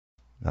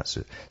That's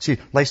it. See,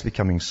 life's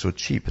becoming so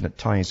cheap, and it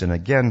ties in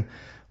again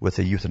with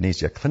the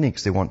euthanasia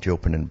clinics they want to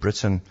open in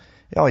Britain.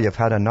 Oh, you've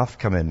had enough,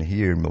 come in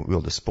here and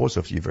we'll dispose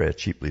of you very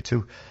cheaply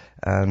too.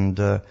 And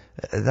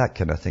that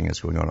kind of thing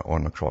is going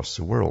on across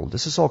the world.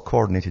 This is all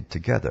coordinated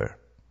together.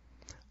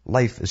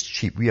 Life is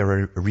cheap. We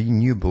are a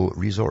renewable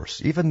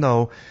resource. Even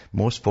though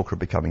most folk are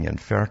becoming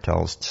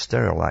infertile,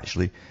 sterile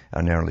actually, at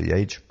an early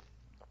age,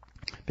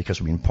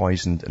 because we've been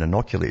poisoned and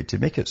inoculated to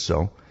make it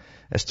so,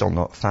 it's still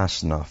not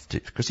fast enough.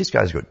 Because these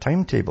guys got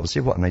timetables.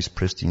 They want a nice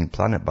pristine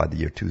planet by the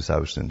year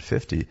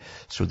 2050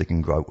 so they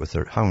can go out with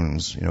their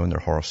hounds, and their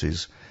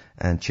horses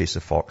and chase the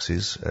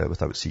foxes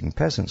without seeing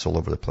peasants all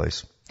over the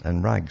place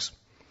and rags.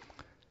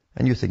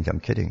 And you think I'm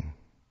kidding.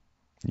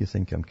 You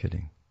think I'm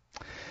kidding.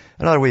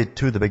 Another way,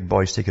 too, the big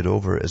boys take it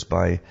over is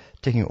by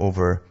taking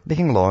over,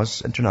 making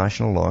laws,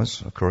 international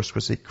laws, of course,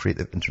 because they create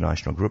the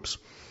international groups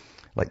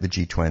like the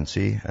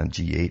G20 and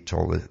G8,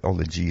 all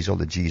the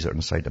Gs are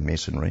inside the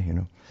masonry,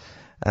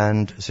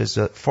 And it says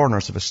that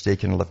foreigners have a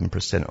stake in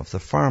 11% of the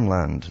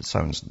farmland. It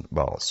sounds,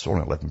 well, it's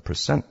only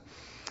 11%.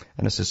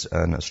 And this is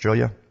in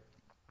Australia.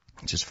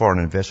 It says foreign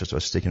investors have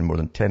a stake in more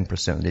than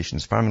 10% of the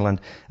nation's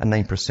farmland and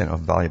 9% of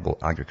valuable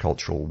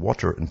agricultural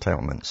water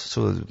entitlements.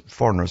 So the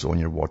foreigners own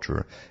your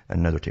water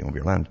and now they're taking over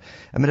your land.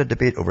 Amid a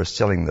debate over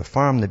selling the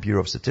farm, the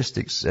Bureau of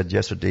Statistics said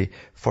yesterday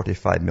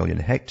 45 million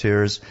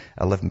hectares,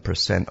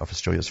 11% of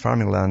Australia's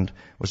farming land,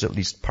 was at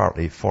least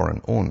partly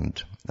foreign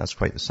owned. That's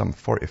quite the sum,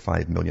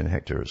 45 million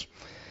hectares.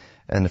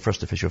 And the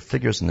first official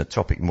figures in the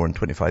topic more than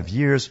 25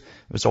 years,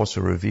 it was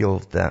also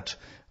revealed that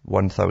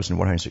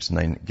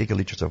 1,169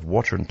 gigalitres of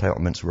water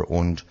entitlements were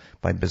owned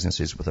by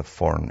businesses with a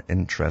foreign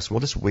interest. Well,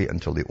 just wait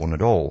until they own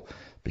it all,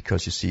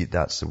 because you see,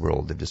 that's the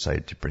world they've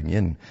decided to bring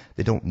in.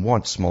 They don't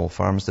want small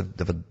farms.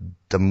 They've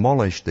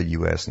demolished the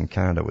US and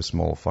Canada with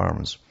small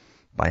farms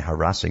by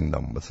harassing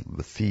them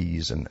with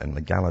fees and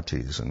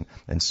legalities and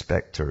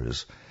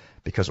inspectors,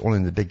 because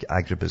only the big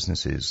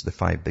agribusinesses, the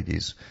 5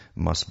 biggies,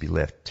 must be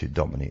left to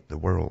dominate the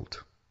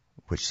world,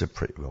 which they've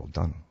pretty well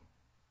done.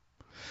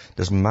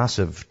 There's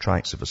massive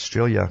tracts of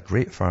Australia,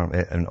 great farm,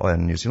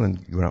 and New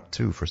Zealand going up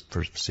too for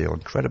sale.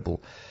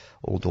 Incredible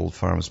old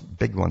farms,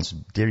 big ones,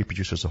 dairy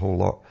producers, a whole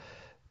lot,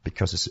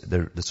 because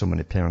there's so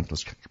many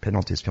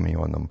penalties coming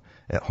on them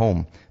at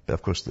home. But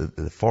of course,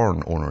 the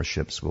foreign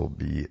ownerships they'll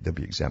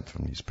be exempt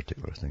from these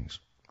particular things.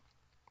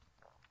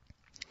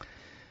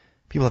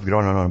 People have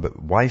gone on about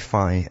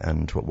Wi-Fi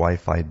and what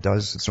Wi-Fi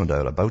does. There's no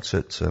doubt about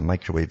it.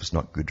 Microwave is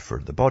not good for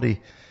the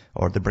body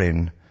or the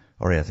brain,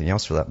 or anything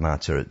else for that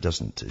matter. It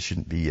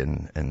shouldn't be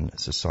in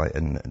society,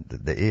 in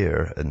the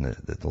air, and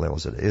the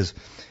levels that it is.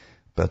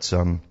 But,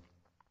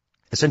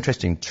 it's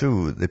interesting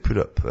too, they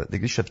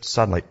used to have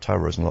satellite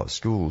towers in a lot of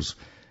schools,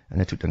 and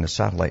they took down the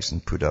satellites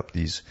and put up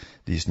these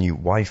new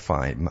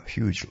Wi-Fi,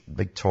 huge,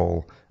 big,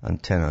 tall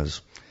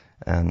antennas,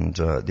 and,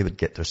 they would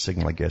get their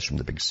signal, I guess, from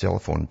the big cell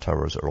phone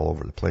towers that are all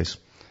over the place.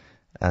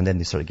 And then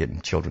they started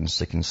getting children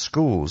sick in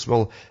schools.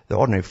 Well, the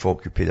ordinary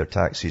folk who pay their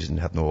taxes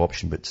and have no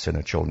option but to send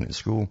their children to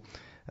school,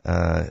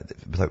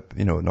 without,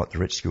 not the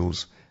rich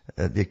schools,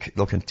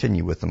 they'll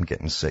continue with them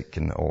getting sick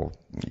and all.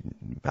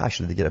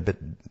 Actually, they get a bit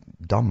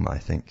dumb, I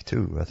think,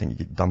 too. I think you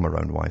get dumb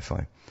around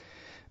Wi-Fi.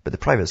 But the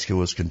private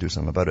schools can do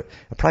something about it.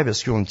 A private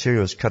school in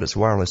Ontario has cut its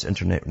wireless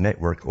internet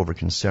network over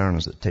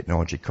concerns that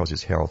technology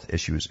causes health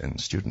issues in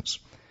students.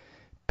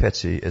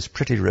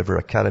 Pretty River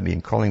Academy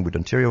in Collingwood,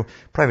 Ontario,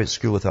 private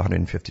school with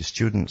 150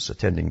 students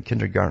attending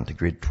kindergarten to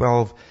grade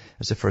 12,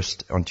 is the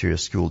first Ontario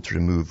school to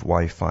remove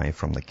Wi-Fi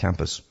from the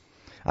campus.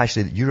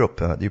 Actually, the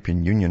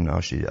European Union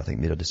actually, I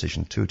think, made a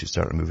decision too to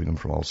start removing them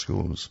from all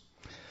schools.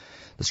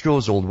 The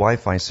school's old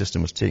Wi-Fi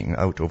system was taken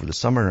out over the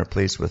summer and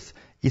replaced with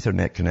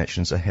Ethernet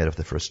connections ahead of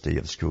the first day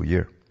of the school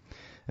year.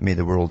 In May,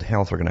 the World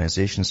Health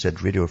Organization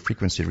said radio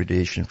frequency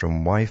radiation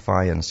from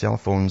Wi-Fi and cell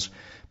phones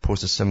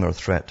pose a similar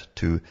threat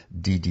to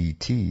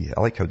DDT.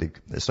 I like how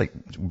it's like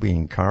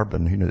being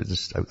carbon,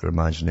 just out their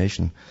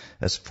imagination.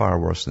 It's far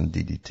worse than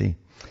DDT.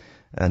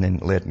 And then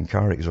lead and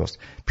car exhaust.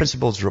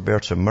 Principals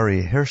Roberta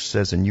Murray Hirsch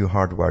says the new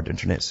hardwired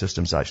internet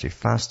system is actually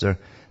faster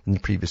than the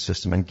previous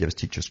system and gives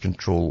teachers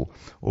control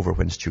over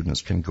when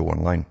students can go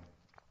online.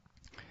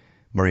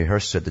 Murray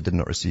Hirsch said they did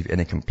not receive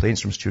any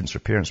complaints from students or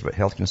parents about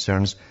health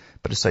concerns,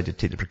 but decided to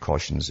take the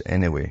precautions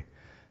anyway.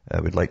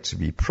 We'd like to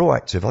be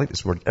proactive. I like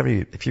this word.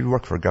 If you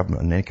work for a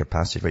government in any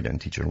capacity, right down to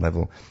teacher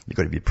level, you've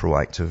got to be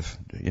proactive,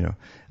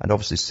 And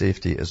obviously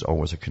safety is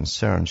always a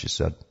concern, she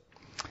said.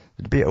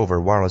 The debate over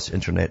wireless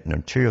internet in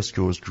Ontario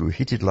schools grew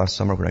heated last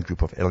summer when a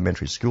group of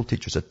elementary school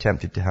teachers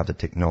attempted to have the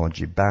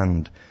technology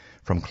banned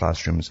from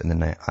classrooms in the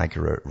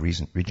Niagara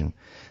region.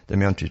 The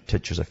Elementary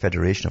Teachers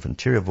Federation of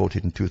Ontario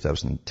voted in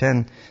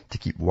 2010 to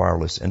keep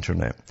wireless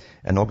internet.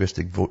 In August,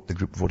 the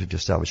group voted to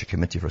establish a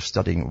committee for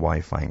studying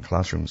Wi-Fi in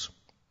classrooms.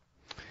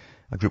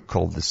 A group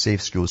called the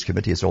Safe Schools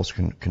Committee has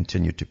also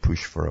continued to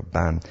push for a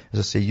ban. As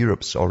I say,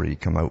 Europe's already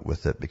come out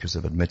with it because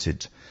they've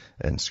admitted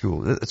in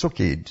school it's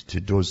okay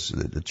to dose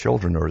the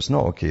children, or it's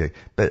not okay,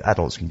 but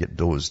adults can get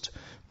dosed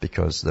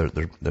because they're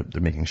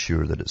making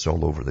sure that it's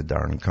all over the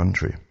darn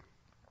country,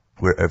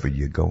 wherever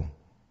you go.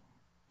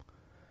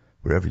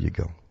 wherever you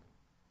go.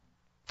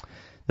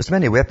 There's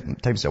many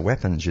types of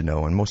weapons,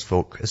 and most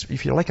folk,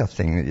 if you like a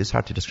thing, it's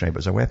hard to describe it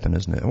as a weapon,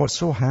 isn't it? And what's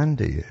so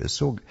handy, it's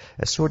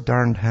so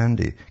darned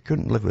handy,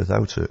 couldn't live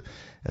without it,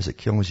 as it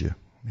kills you,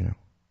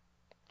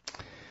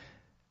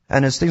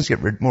 And as things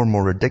get more and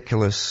more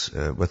ridiculous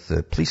with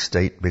the police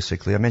state,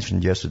 basically, I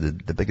mentioned yesterday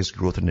the biggest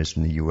growth in this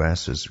in the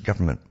U.S. is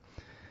government.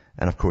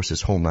 And of course,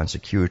 this Homeland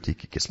Security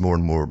gets more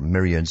and more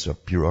myriads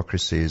of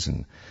bureaucracies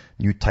and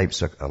new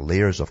types of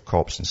layers of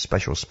cops and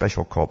special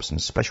cops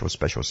and special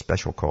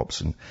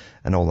cops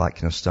and all that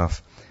kind of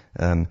stuff.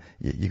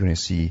 You're going to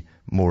see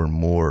more and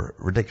more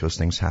ridiculous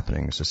things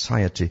happening in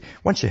society.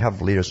 Once you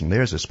have layers and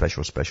layers of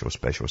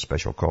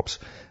special cops,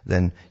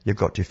 then you've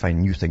got to find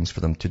new things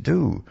for them to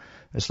do.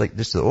 It's like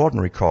this, the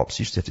ordinary cops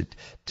used to have to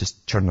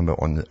just turn them out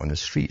on the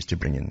streets to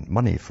bring in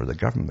money for the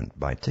government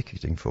by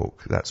ticketing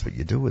folk. That's what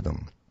you do with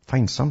them.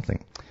 Find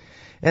something.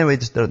 Anyway,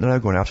 they're now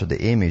going after the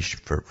Amish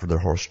for their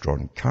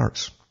horse-drawn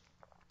carts.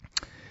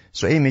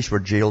 So Amish were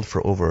jailed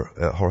for over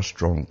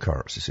horse-drawn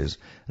carts. It says,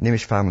 an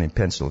Amish family in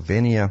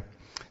Pennsylvania,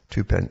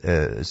 9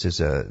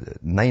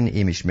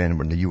 Amish men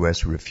were in the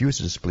U.S. who refused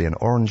to display an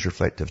orange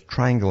reflective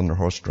triangle on their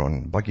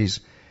horse-drawn buggies,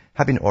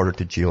 have been ordered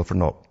to jail for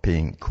not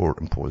paying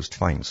court-imposed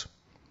fines.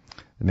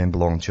 The men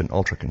belong to an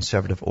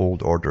ultra-conservative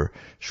old-order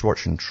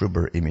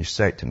Schwartzentruber Amish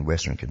sect in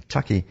western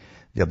Kentucky.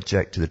 They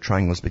object to the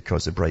triangles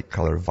because the bright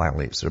color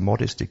violates their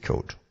modesty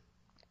code.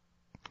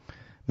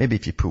 Maybe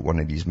if you put one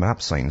of these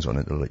map signs on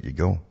it, they'll let you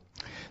go.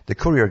 The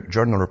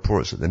Courier-Journal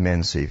reports that the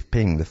men say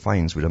paying the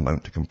fines would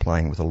amount to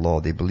complying with a law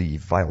they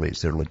believe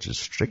violates their religious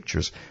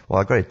strictures. Well,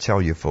 I've got to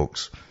tell you,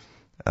 folks,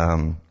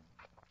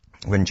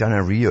 when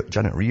Janet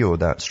Rio,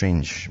 that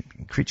strange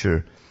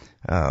creature,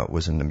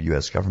 was in the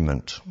U.S.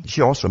 government,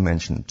 she also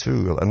mentioned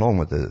too, along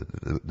with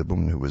the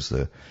woman who was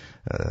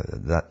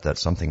that's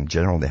something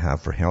general they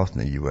have for health in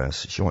the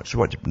U.S. She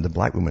wanted the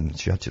black woman.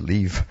 She had to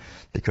leave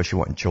because she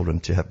wanted children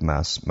to have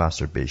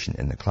masturbation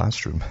in the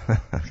classroom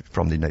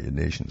from the United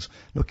Nations.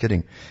 No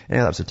kidding.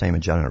 Yeah, that was the time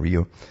of Janet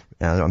Rio.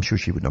 I'm sure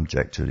she wouldn't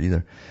object to it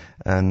either.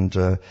 And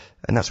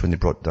that's when they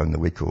brought down the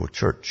Waco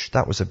church.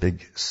 That was a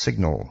big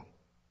signal.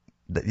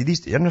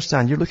 You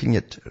understand? You're looking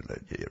at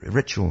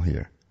ritual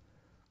here.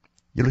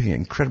 You're looking at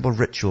incredible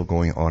ritual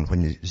going on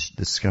when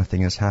this kind of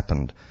thing has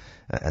happened,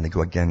 and they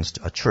go against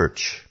a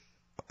church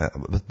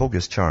with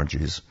bogus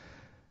charges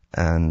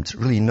and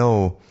really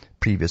no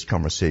previous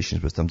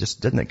conversations with them.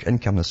 Just didn't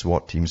income the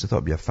SWAT teams. They thought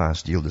it'd be a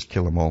fast deal, just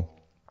kill them all.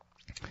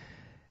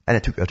 And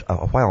it took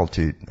a while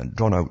to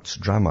drawn out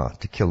drama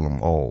to kill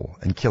them all,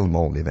 and kill them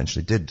all they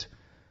eventually did.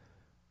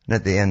 And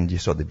at the end, you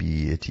saw the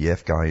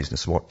BATF guys and the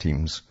SWAT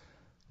teams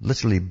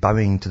literally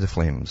bowing to the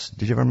flames.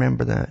 Did you ever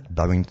remember that?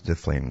 Bowing to the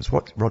flames.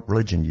 What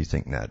religion do you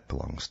think that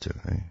belongs to?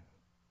 Eh?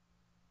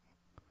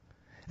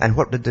 And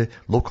what did the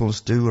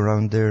locals do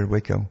around there,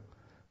 Waco?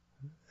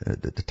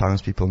 The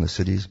townspeople in the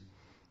cities?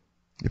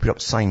 They put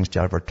up signs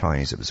to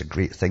advertise it was a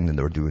great thing that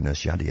they were doing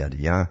this, yada, yada,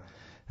 yada,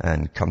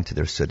 and come to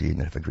their city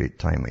and have a great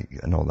time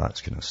and all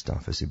that kind of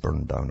stuff as they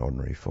burn down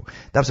ordinary folk.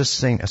 That was a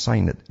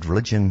sign that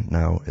religion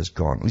now is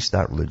gone. At least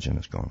that religion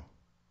is gone.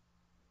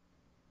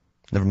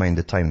 Never mind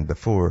the time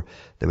before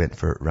they went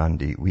for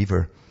Randy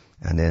Weaver,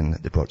 and then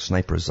they brought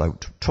snipers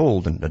out,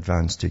 told in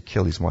advance to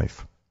kill his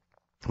wife,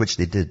 which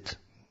they did.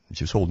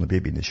 She was holding the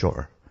baby and they shot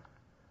her.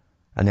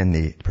 And then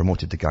they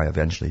promoted the guy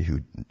eventually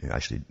who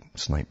actually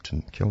sniped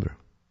and killed her.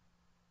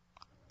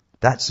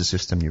 That's the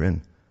system you're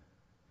in.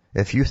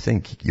 If you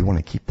think you want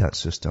to keep that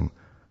system,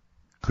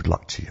 good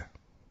luck to you.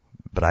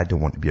 But I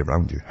don't want to be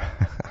around you.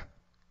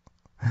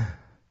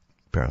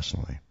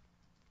 Personally.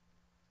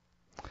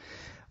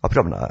 I'll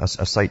put up a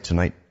site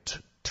tonight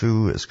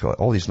too. It's called,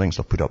 all these links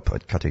I'll put up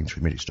at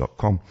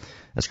cuttingthroughmatrix.com.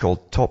 It's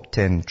called Top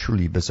 10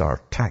 Truly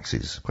Bizarre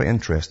Taxes. Quite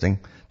interesting,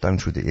 down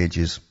through the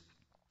ages.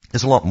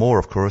 There's a lot more,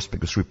 of course,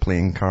 because through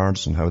playing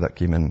cards and how that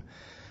came in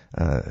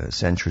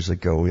centuries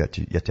ago. You had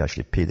to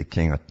actually pay the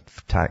king a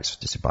tax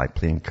just to buy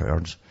playing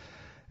cards.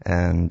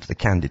 And the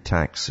candy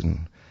tax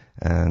and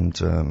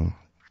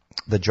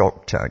the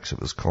jock tax, it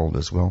was called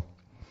as well,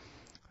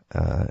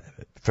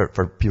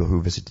 for people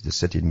who visited the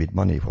city and made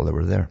money while they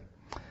were there.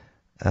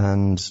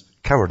 And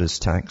cowardice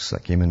tax,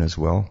 that came in as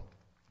well,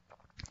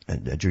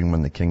 during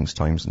one of the king's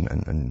times,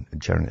 and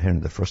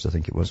Henry I, I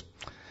think it was.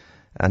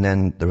 And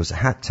then there was a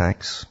hat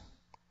tax,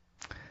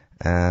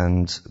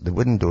 and the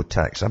window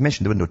tax. I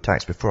mentioned the window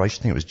tax before. I used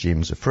to think it was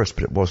James I,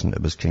 but it wasn't.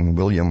 It was King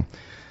William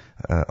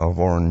of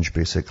Orange,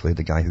 basically,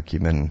 the guy who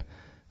came in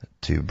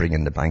to bring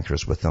in the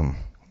bankers with him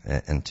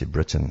into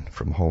Britain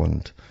from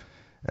Holland.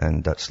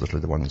 And that's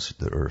literally the ones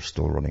that are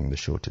still running the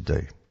show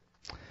today.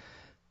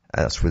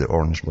 That's where the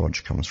Orange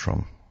Lodge comes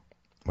from,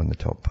 one of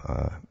the top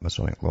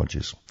Masonic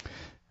lodges.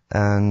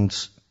 And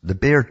the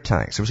bear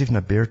tax, there was even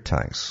a bear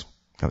tax.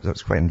 That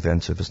was quite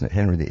inventive, isn't it?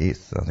 Henry VIII,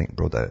 I think,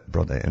 brought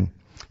that in,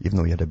 even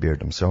though he had a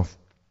beard himself.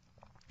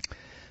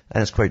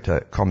 And it's quite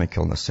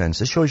comical in a sense.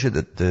 It shows you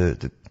that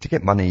to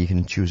get money, you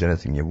can choose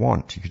anything you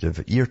want. You could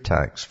have ear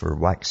tax for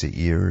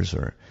waxy ears,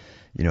 or,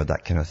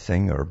 that kind of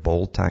thing, or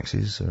bald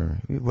taxes, or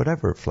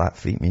whatever, flat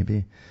feet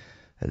maybe.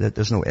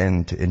 There's no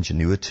end to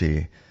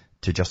ingenuity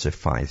to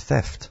justify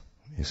theft,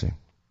 you see.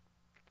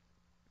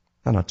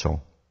 None at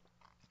all.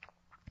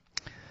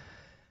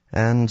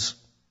 And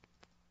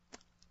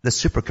the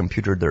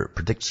supercomputer that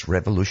predicts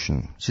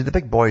revolution. See, the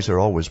big boys are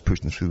always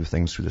pushing through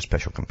things through the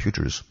special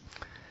computers.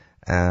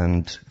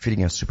 And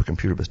feeding a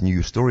supercomputer with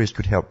new stories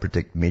could help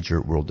predict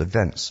major world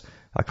events,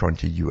 according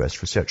to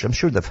US research. I'm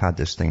sure they've had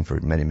this thing for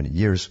many, many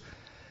years.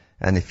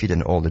 And they feed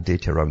in all the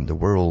data around the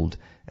world,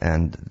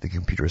 and the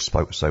computer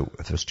spouts out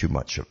if there's too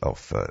much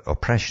of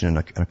oppression in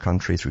a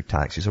country through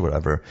taxes or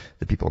whatever,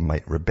 the people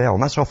might rebel.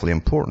 And that's awfully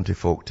important to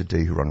folk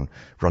today who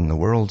run the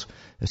world,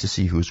 is to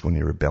see who's going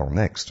to rebel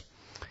next.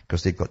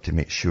 Because they've got to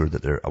make sure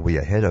that they're way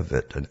ahead of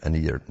it and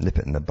either nip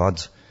it in the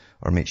bud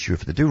or make sure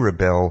if they do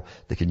rebel,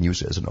 they can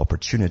use it as an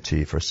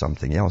opportunity for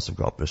something else they've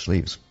got up their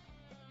sleeves.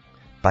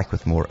 Back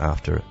with more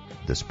after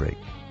this break.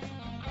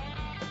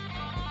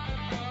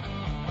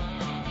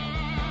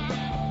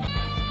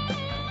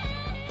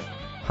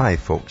 Hi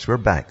folks, we're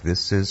back.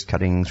 This is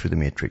Cutting Through the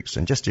Matrix.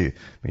 And just to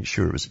make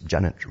sure, it was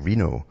Janet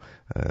Reno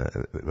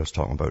I was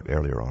talking about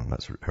earlier on.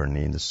 That's her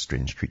name, this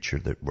strange creature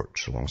that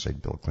works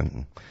alongside Bill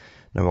Clinton.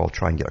 Now I'll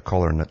try and get a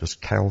caller, and that was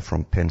Kyle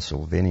from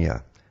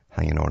Pennsylvania.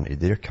 Hanging on. Are you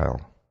there,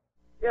 Kyle?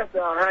 Yes,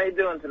 Alan. How are you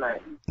doing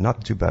tonight?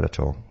 Not too bad at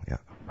all, yeah.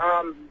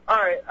 All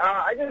right.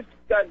 I just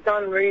got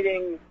done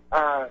reading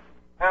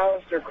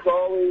Aleister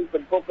Crowley's The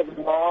Book of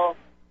the Law,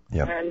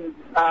 yep. And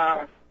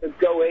the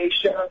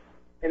Goetia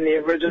in the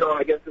original,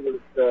 I guess it was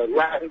the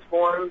Latin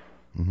form.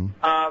 Mm-hmm.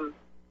 Now,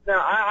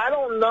 I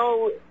don't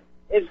know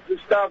if the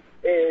stuff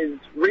is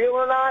real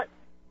or not,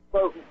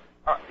 but,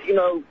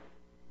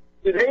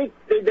 do they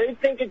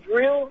think it's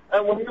real?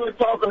 And when you were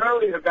talking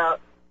earlier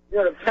about,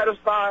 the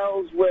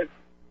pedophiles with,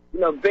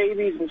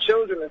 babies and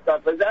children and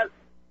stuff, is that,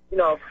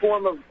 a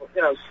form of,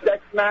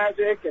 sex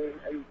magic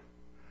and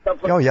stuff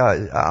like that? Oh,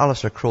 yeah.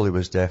 Aleister Crowley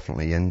was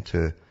definitely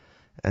into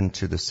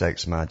the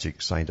sex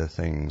magic side of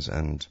things,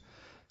 and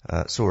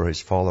so are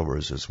his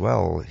followers as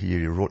well.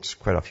 He wrote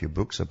quite a few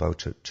books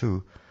about it,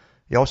 too.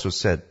 He also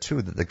said,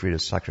 too, that the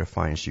greatest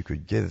sacrifice you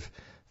could give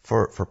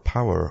for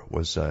power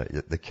was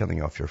the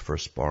killing of your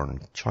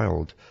firstborn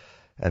child.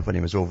 And when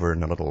he was over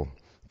in a little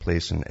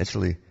place in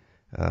Italy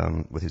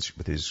with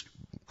his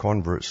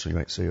converts, you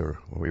might say, or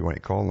what you want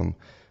to call them,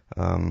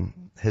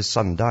 his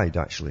son died,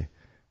 actually.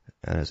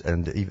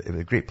 And it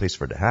was a great place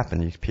for it to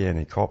happen. You pay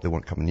any cop, they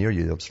won't come near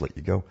you, they'll just let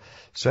you go.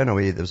 So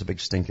anyway, there was a big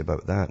stink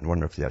about that, and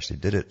wonder if they actually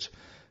did it.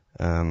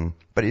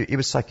 But he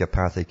was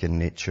psychopathic in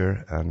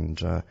nature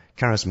and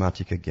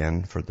charismatic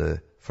again for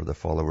the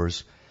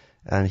followers.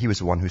 And he was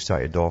the one who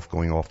started off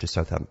going off to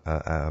South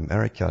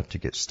America to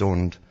get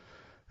stoned,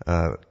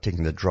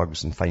 taking the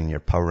drugs and finding your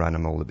power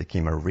animal. That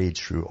became a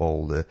rage through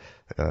all the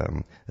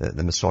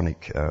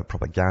Masonic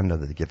propaganda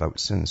that they give out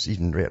since.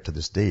 Even right up to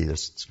this day,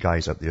 there's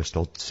guys out there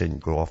still saying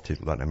go off to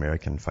Latin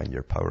America and find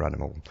your power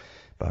animal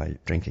by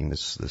drinking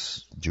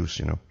this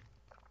juice,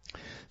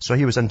 So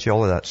he was into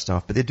all of that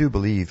stuff, but they do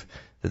believe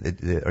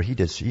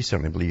that he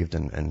certainly believed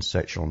in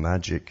sexual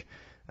magic,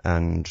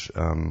 and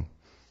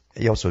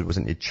he also was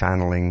into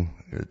channeling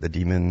the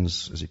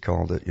demons, as he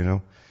called it, They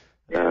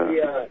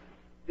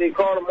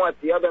called him what?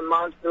 The other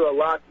monster of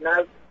Loch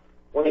Ness?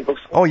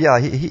 Oh yeah,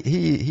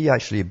 he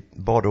actually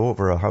bought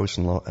over a house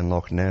in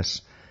Loch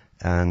Ness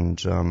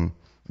and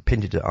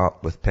painted it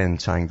up with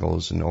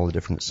pentangles and all the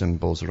different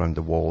symbols around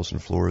the walls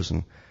and floors,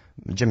 and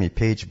Jimmy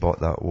Page bought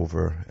that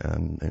over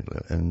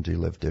and he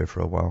lived there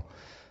for a while.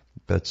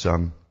 But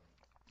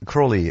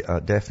Crowley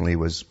definitely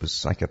was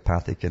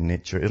psychopathic in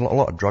nature. A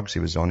lot of drugs he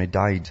was on. He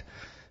died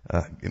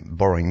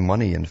borrowing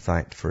money, in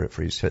fact, for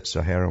his hits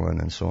of heroin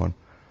and so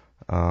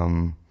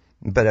on.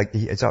 But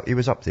he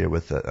was up there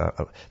with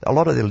a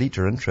lot of the elite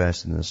are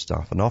interested in this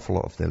stuff. An awful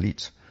lot of the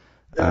elite.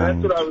 Yeah,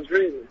 that's what I was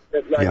reading.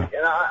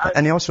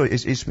 And he also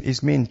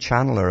his main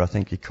channeler, I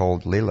think he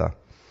called Layla,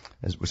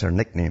 was her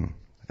nickname.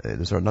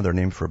 There's another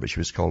name for her, but she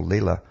was called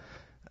Layla.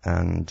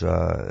 And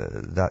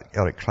that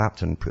Eric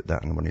Clapton put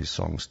that in one of his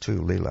songs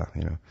too,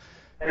 Layla,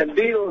 And the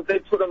Beatles, they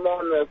put him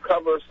on the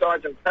cover of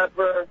Sgt.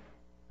 Pepper,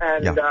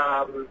 and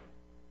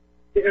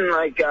even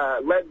like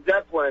Led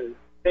Zeppelin,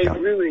 they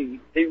really,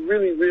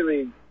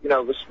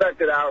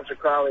 respected Aleister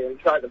Crowley and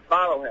tried to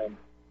follow him.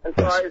 And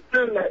so I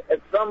assume that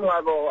at some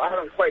level, I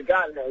haven't quite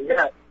gotten there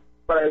yet,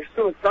 but I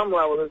assume at some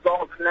level this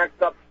all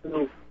connects up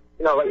to,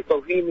 like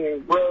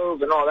Bohemian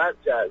Grove and all that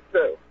jazz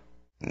too.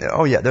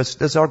 Oh yeah,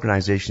 there's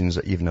organizations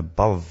even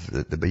above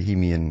the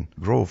Bohemian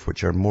Grove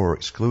which are more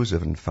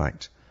exclusive, in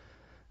fact.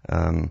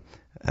 And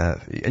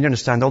you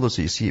understand, all those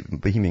that you see at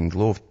Bohemian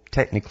Grove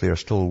technically are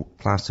still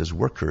classed as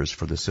workers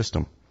for the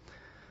system.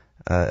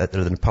 They're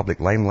in the public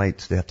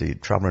limelight. They have to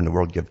travel around the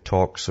world, give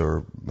talks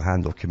or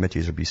handle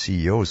committees or be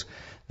CEOs.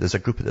 There's a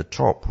group at the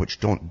top which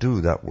don't do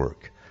that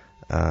work.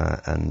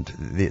 And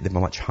they're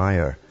much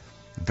higher,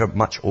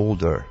 much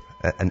older,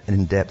 and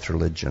in-depth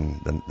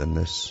religion than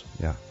this,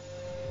 yeah.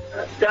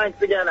 Thanks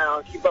again,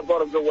 Alan. Keep up all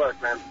the good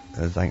work, man.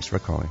 Thanks for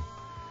calling.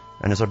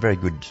 And there's a very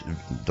good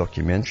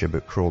documentary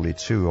about Crowley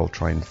too. I'll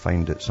try and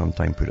find it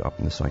sometime, put it up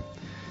on the site.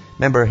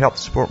 Remember, help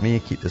support me,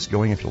 keep this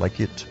going if you like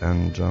it,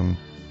 and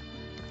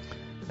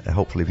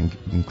hopefully we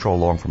can crawl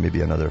along for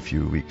maybe another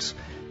few weeks.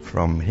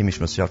 From Hamish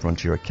myself,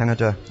 Ontario,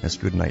 Canada, it's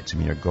good night to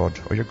me, your God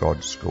or your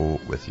gods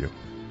go with you.